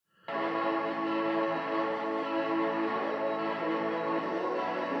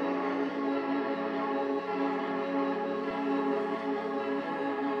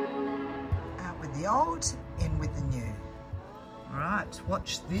old, in with the new. All right,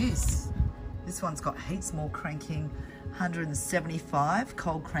 watch this. This one's got heaps more cranking, 175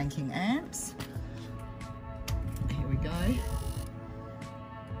 cold cranking amps. Here we go. Here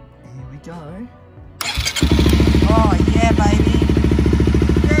we go. Oh yeah, baby.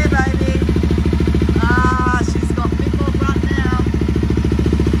 Yeah, baby. Ah, she's got a bit more grunt now.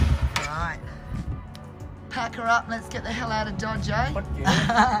 Right. Pack her up. Let's get the hell out of Dodge, eh?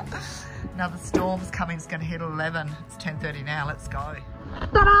 Yeah. Another storm's coming. It's going to hit 11. It's 10:30 now. Let's go.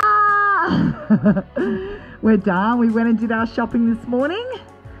 Ta-da! We're done. We went and did our shopping this morning.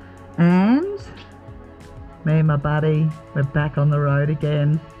 And me and my buddy, we're back on the road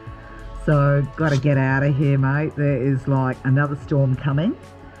again. So, got to get out of here, mate. There is like another storm coming.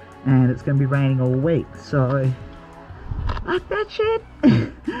 And it's going to be raining all week. So, like that shit.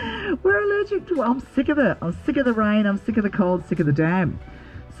 We're allergic to it. I'm sick of it. I'm sick of the rain. I'm sick of the cold. Sick of the damp.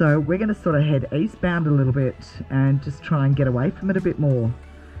 So, we're going to sort of head eastbound a little bit. And just try and get away from it a bit more.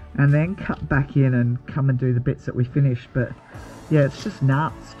 And then cut back in and come and do the bits that we finished. But, yeah, it's just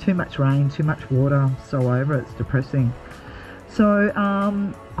nuts. Too much rain. Too much water. I'm so over it. It's depressing. So,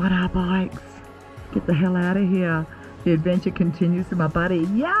 on our bikes, get the hell out of here. The adventure continues with my buddy.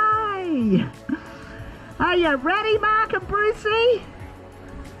 Yay! Are you ready, Mark and Brucey?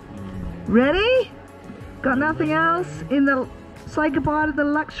 Ready? Got nothing else in the... Say goodbye to the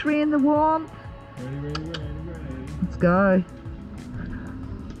luxury and the warmth. Ready. Let's go.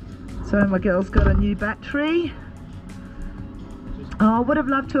 So my girl's got a new battery. Oh, I would have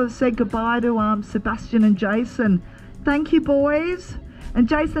loved to have said goodbye to Sebastian and Jason. Thank you, boys. And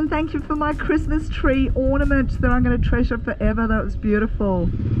Jason, thank you for my Christmas tree ornament that I'm going to treasure forever. That was beautiful.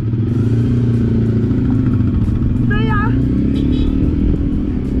 See ya.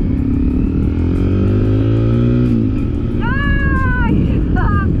 Yay!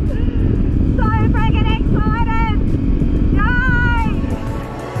 So freaking excited. Yay!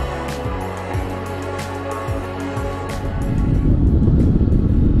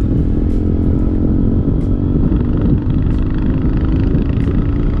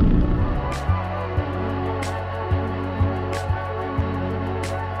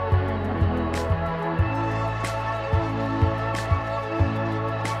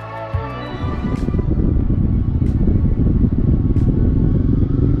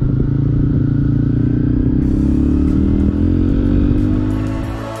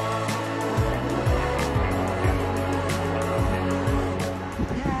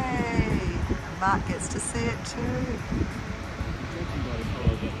 Mark gets to see it too.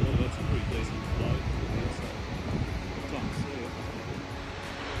 That's a pretty decent flow. Time to see it.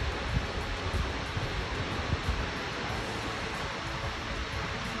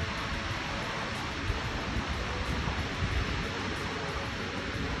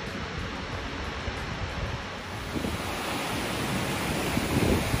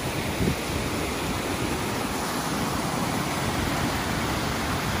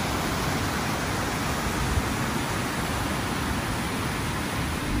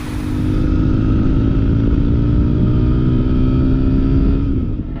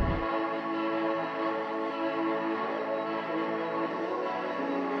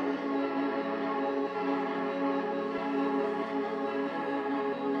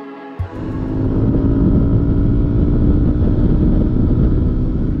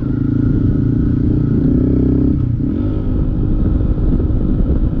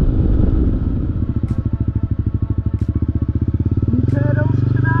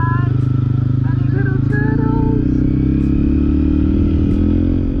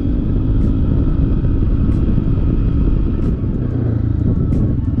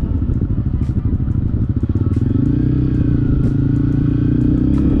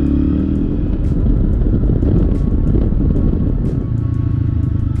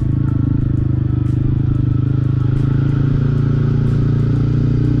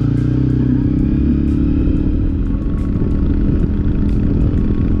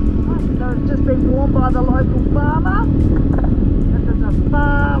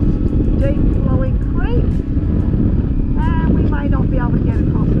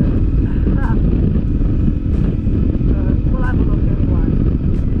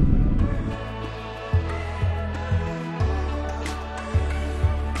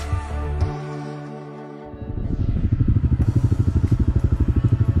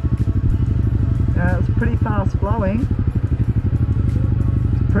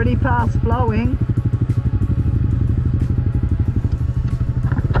 Pretty fast flowing.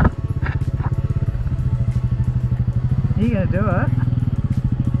 You're gonna do it.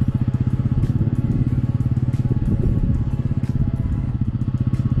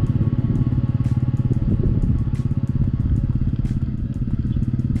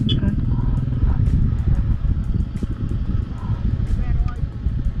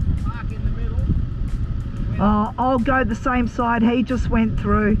 Oh, I'll go the same side he just went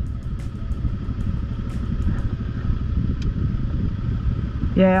through.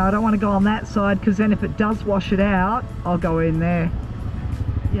 Yeah, I don't want to go on that side because then if it does wash it out, I'll go in there.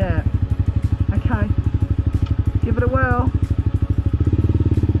 Yeah. Okay. Give it a whirl.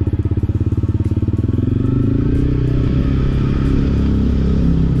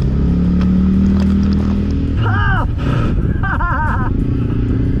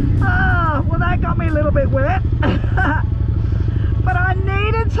 Oh, well that got me a little bit wet. But I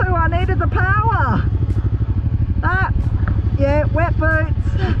needed to. I needed the power. Yeah, wet boots.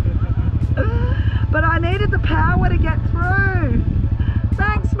 But I needed the power to get through.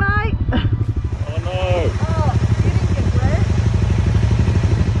 Thanks, mate. Oh no. Oh, you didn't get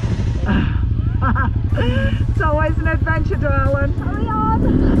wet. It's always an adventure, darling. Hurry on.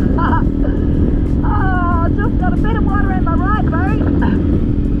 Oh, just got a bit of water in my right boot.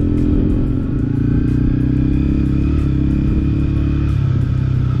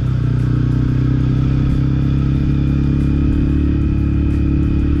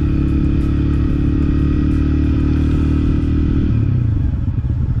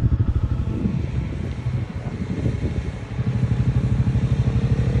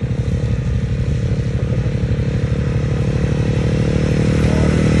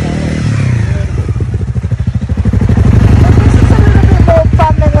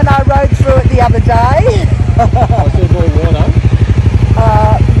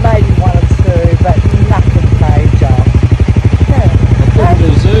 Maybe one or two, but nothing major. Yeah.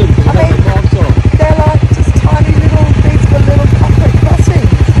 They're like just tiny little, these were little concrete crossings.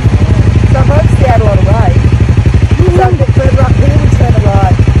 So if we had a lot of rain, so a bit further up here we turn a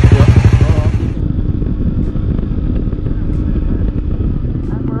right.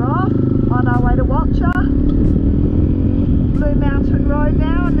 And we're off on our way to Walcha. Blue Mountain Road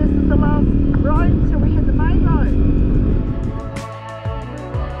now, and this is the last road until we hit the main road.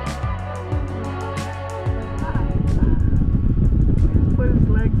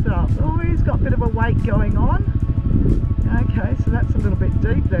 Oh, he's got a bit of a weight going on. Okay, so that's a little bit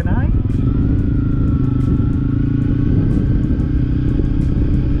deep then, eh?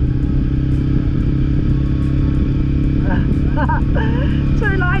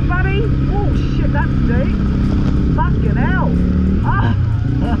 Too late, buddy. Oh shit, that's deep. Fucking hell.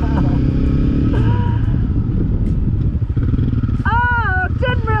 Oh,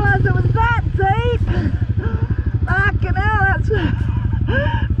 didn't realise it was that deep. Fucking hell, that's...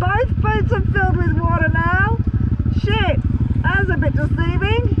 Both boots are filled with water now. Shit, that's a bit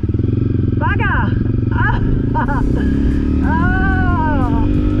deceiving. Bugger. Oh,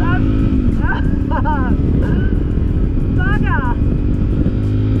 that's... Bugger.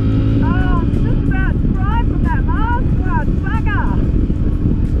 Oh, just about dry from that last one. Bugger.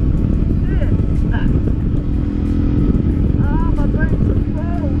 Shit. Oh, my boots are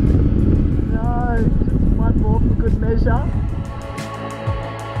full. No, just one more for good measure.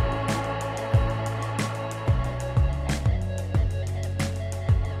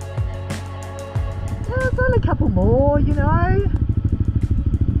 There's only a couple more, you know.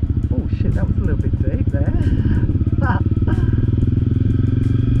 Oh shit, that was a little bit deep there. Oh,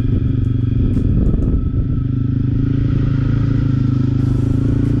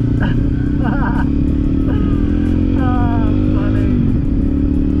 funny.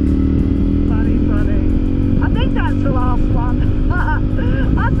 Funny, funny. I think that's the last one.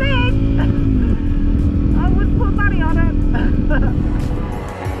 I think. I would put money on it.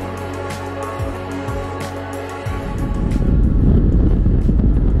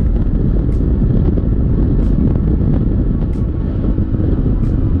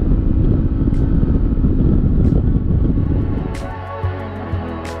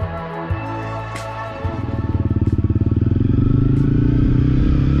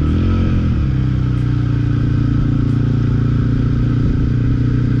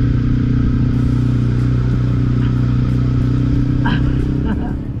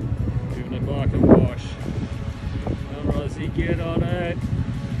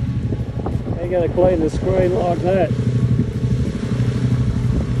 Going to clean the screen like that.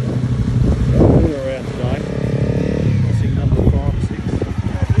 Around today. Crossing number 5 or 6.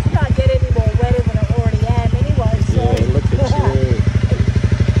 This can't get any more wetter than it already am anyway, so... Yeah, look at you.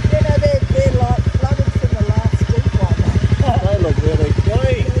 You know, they're like flooded from the last deep one. They look really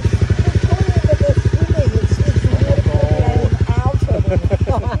clean. It's clean, but they're swimming. It's water out.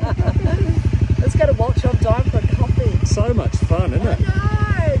 Let's go to Walcha on time for a coffee. So much fun, isn't it? I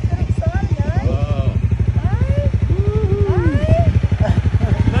know, it's been exciting, eh? Wow. Hey?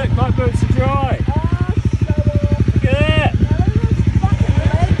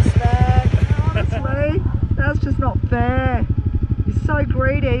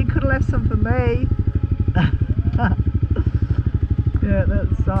 That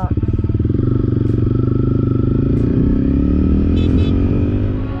sucks.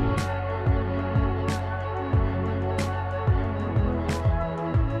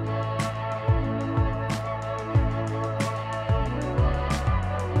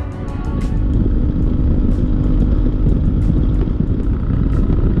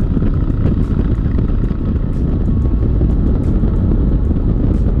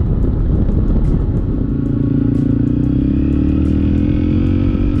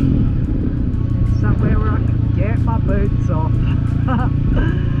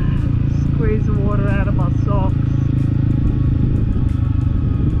 Squeeze the water out of my socks.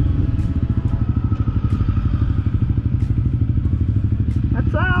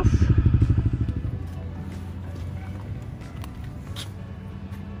 That's us.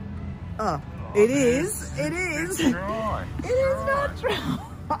 Oh, it is. It is. It's dry. It is not dry.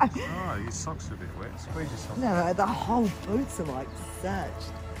 Oh, your socks are a bit wet. Squeeze your socks. No, the whole boots are like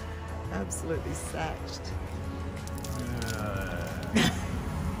satched. Absolutely satched.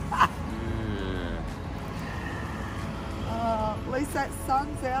 At least that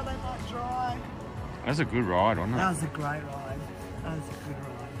sun's out, they might dry. That's a good ride, wasn't it? That was a great ride. That was a good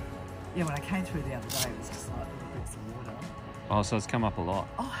ride. Yeah, when I came through the other day, it was just like little bits of water. Oh, so it's come up a lot.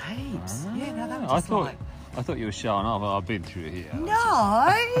 Oh, heaps. Yeah, no, that was I just thought like... I thought you were showing off. I've been through here.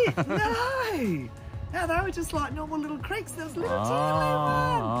 No, no. No, they were just like normal little creeks. There was little teeny one.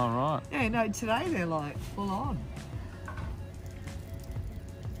 All right. Yeah, no, today they're like full on.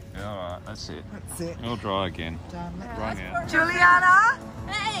 Yeah, all right. That's it. That's it. It'll dry again. Done. Drying out. Juliana,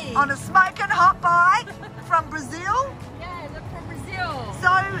 Hey! on a smoking hot bike from Brazil. Yeah, I'm from Brazil. So,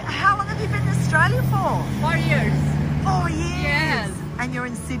 how long have you been in Australia for? 4 years. 4 years. Yes. And you're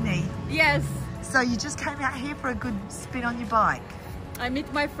in Sydney. Yes. So you just came out here for a good spin on your bike. I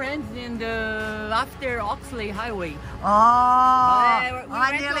meet my friends in the after Oxley Highway. Oh, we I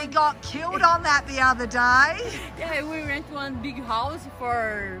went nearly on- got killed on that the other day. Yeah, we rent one big house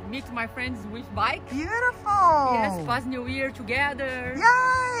for meet my friends with bike. Beautiful. Yes, pass New Year together.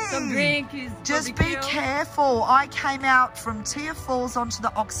 Yay. Some drink. Just be careful. I came out from Tear Falls onto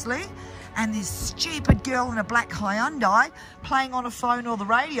the Oxley, and this stupid girl in a black Hyundai playing on a phone or the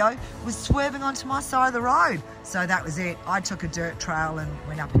radio was swerving onto my side of the road. So that was it. I took a dirt trail and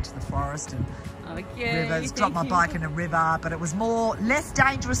went up into the forest and rivers, dropped my bike in a river, but it was less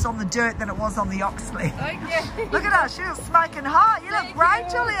dangerous on the dirt than it was on the Oxley. Okay. Look at her, she was smoking hot. You look great,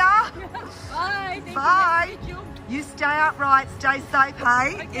 Julia. Bye. Thank Bye. You. Nice to meet You stay upright, stay safe,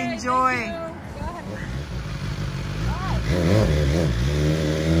 hey? you. Okay, Enjoy. thank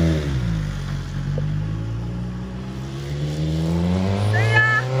you.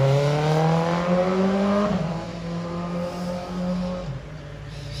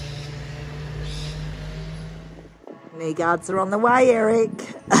 Knee guards are on the way, Eric.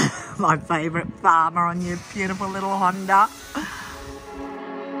 My favourite farmer on your beautiful little Honda.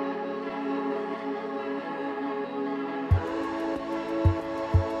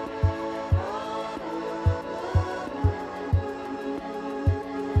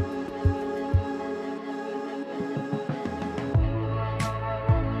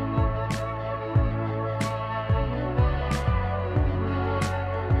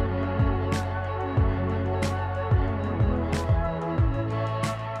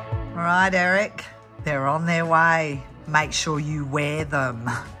 All right, Eric, they're on their way. Make sure you wear them.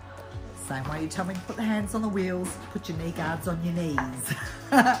 Same way you tell me to put the hands on the wheels, put your knee guards on your knees.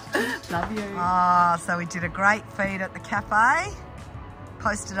 Love you. So we did a great feed at the cafe,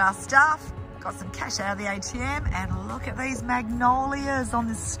 posted our stuff, got some cash out of the ATM, and look at these magnolias on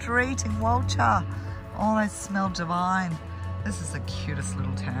the street in Walcha. Oh, they smell divine. This is the cutest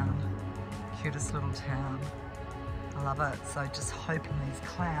little town. Cutest little town. I love it. So just hoping these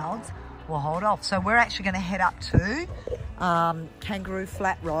clouds will hold off. So we're actually going to head up to Kangaroo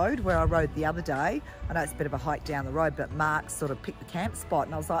Flat Road, where I rode the other day. I know it's a bit of a hike down the road, but Mark sort of picked the camp spot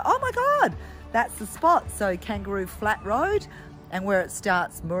and I was like, oh my God, that's the spot. So Kangaroo Flat Road, and where it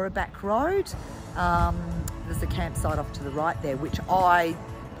starts, Mooraback Road. There's a campsite off to the right there, which I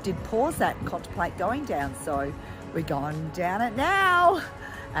did pause that and contemplate going down. So we're going down it now.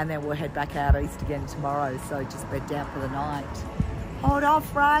 And then we'll head back out east again tomorrow. So just bed down for the night. Hold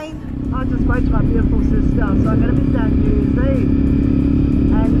off, rain. I just spoke to my beautiful sister, so I'm going to miss that New Year's Eve.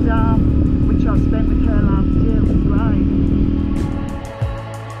 And which I spent with her last year. It was great.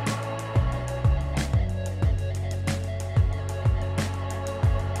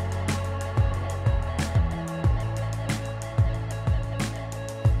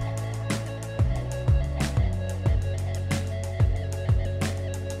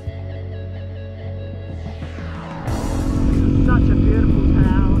 Such a beautiful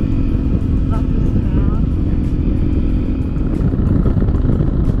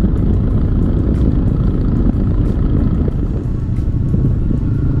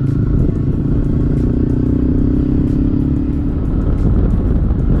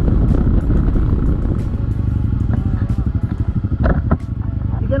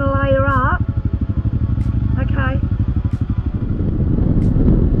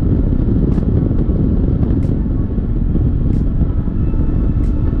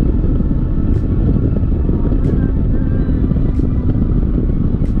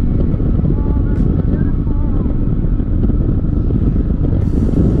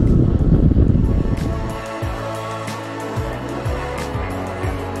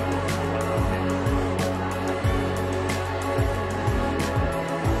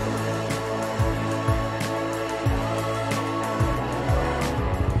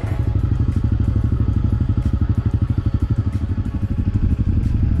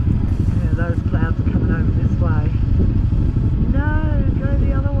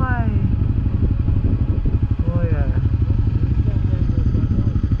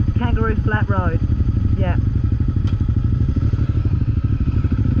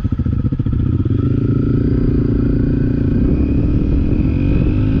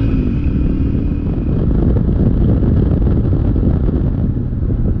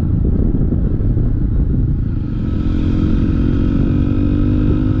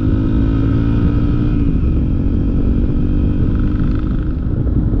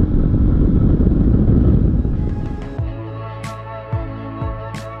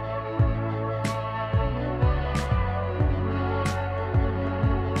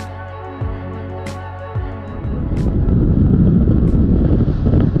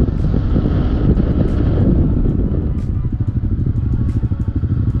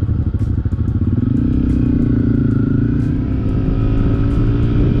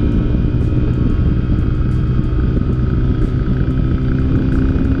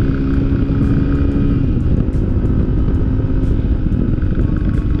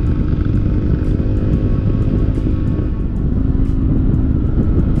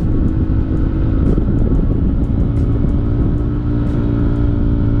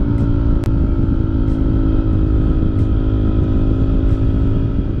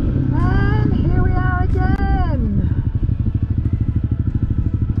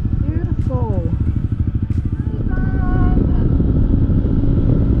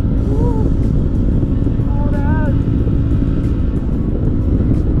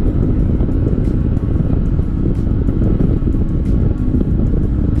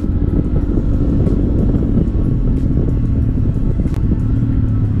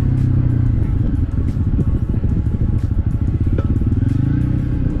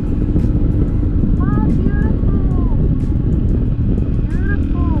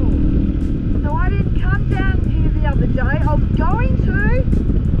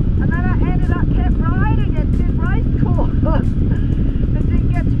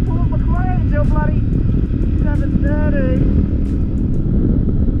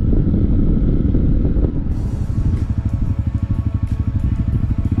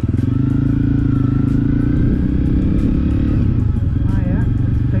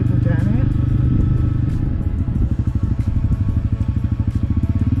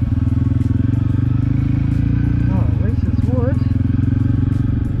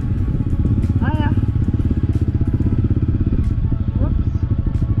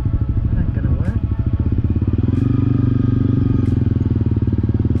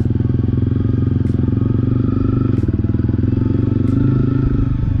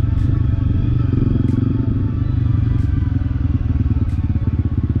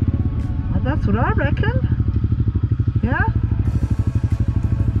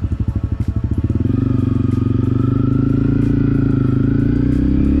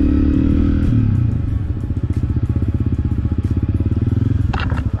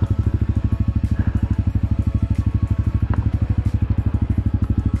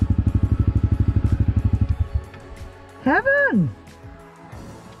Heaven!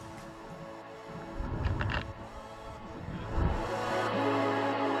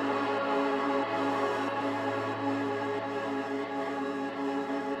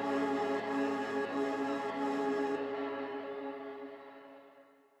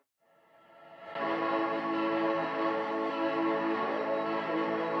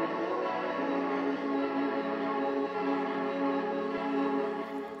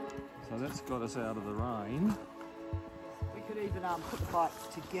 So that's got us out of the rain. We could even put the bikes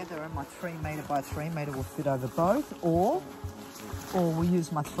together and my 3 metre by 3 metre will fit over both, or we'll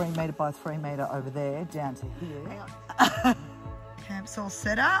use my 3 metre by 3 metre over there down to here. Hang on. Camp's all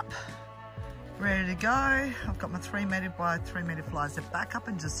set up, ready to go. I've got my 3 metre by 3 metre flies at back up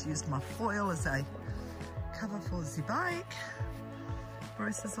and just used my foil as a cover for the bike.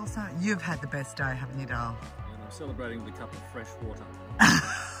 Bruce is also, you've had the best day, haven't you, Dale? And I'm celebrating with a cup of fresh water.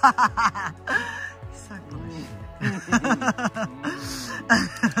 You're so bullish.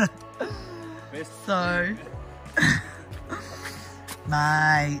 Best. So,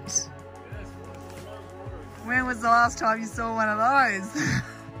 mate, when was the last time you saw one of those?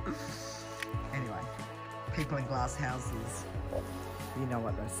 Anyway, people in glass houses, you know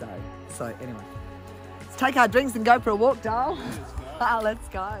what they say. So anyway, let's take our drinks and go for a walk, Dale. Let's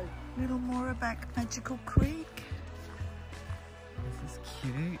go. Little Mooraback Magical Creek. This is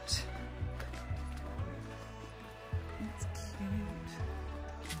cute. It's cute.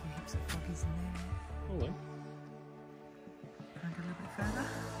 Maybe heaps of froggies in there. Hello. Can I go a little bit further?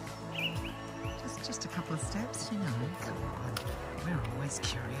 Just a couple of steps, you know. Come on. We're always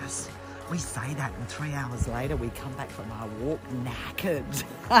curious. We say that and 3 hours later we come back from our walk knackered.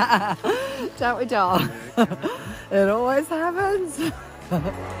 Don't we, doll? It always happens. Look,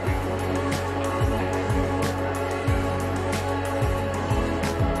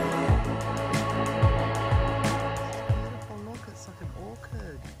 it's like an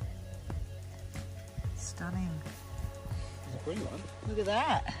orchid. Stunning. It's a pretty one. Look at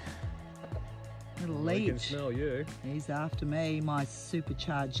that. Little I can leech. smell you. He's after me, my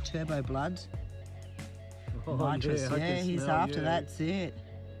supercharged turbo blood. Oh, Nitrous, I yeah, can he's smell after you. that's it.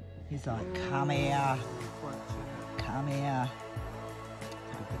 He's like, come here, come here.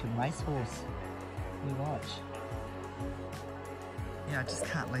 Like a freaking racehorse. You watch. Yeah, I just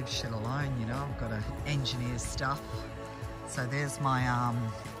can't leave shit alone, you know. I've got to engineer stuff. So there's my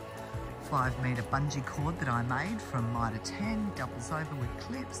 5 metre bungee cord that I made from mitre 10, doubles over with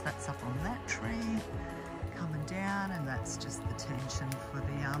clips. That's up on that tree, coming down, and that's just the tension for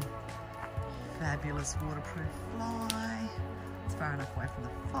the fabulous waterproof fly. It's far enough away from the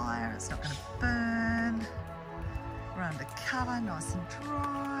fire, it's not going to burn. We're under cover, nice and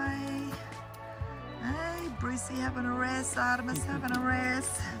dry. Hey, Brucey having a rest, Artemis having a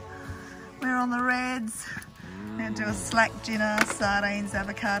rest. We're on the reds. We're going to do a slack dinner, sardines,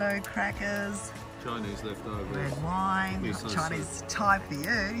 avocado, crackers, Chinese leftovers. red wine, Miso Chinese soup. Thai for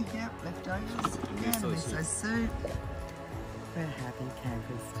you. Yep, leftovers. And Yeah, miso miso soup. soup. We're happy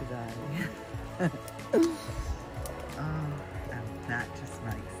campers today. Oh, and that just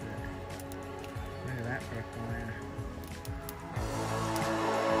makes it. Look at that for a fire.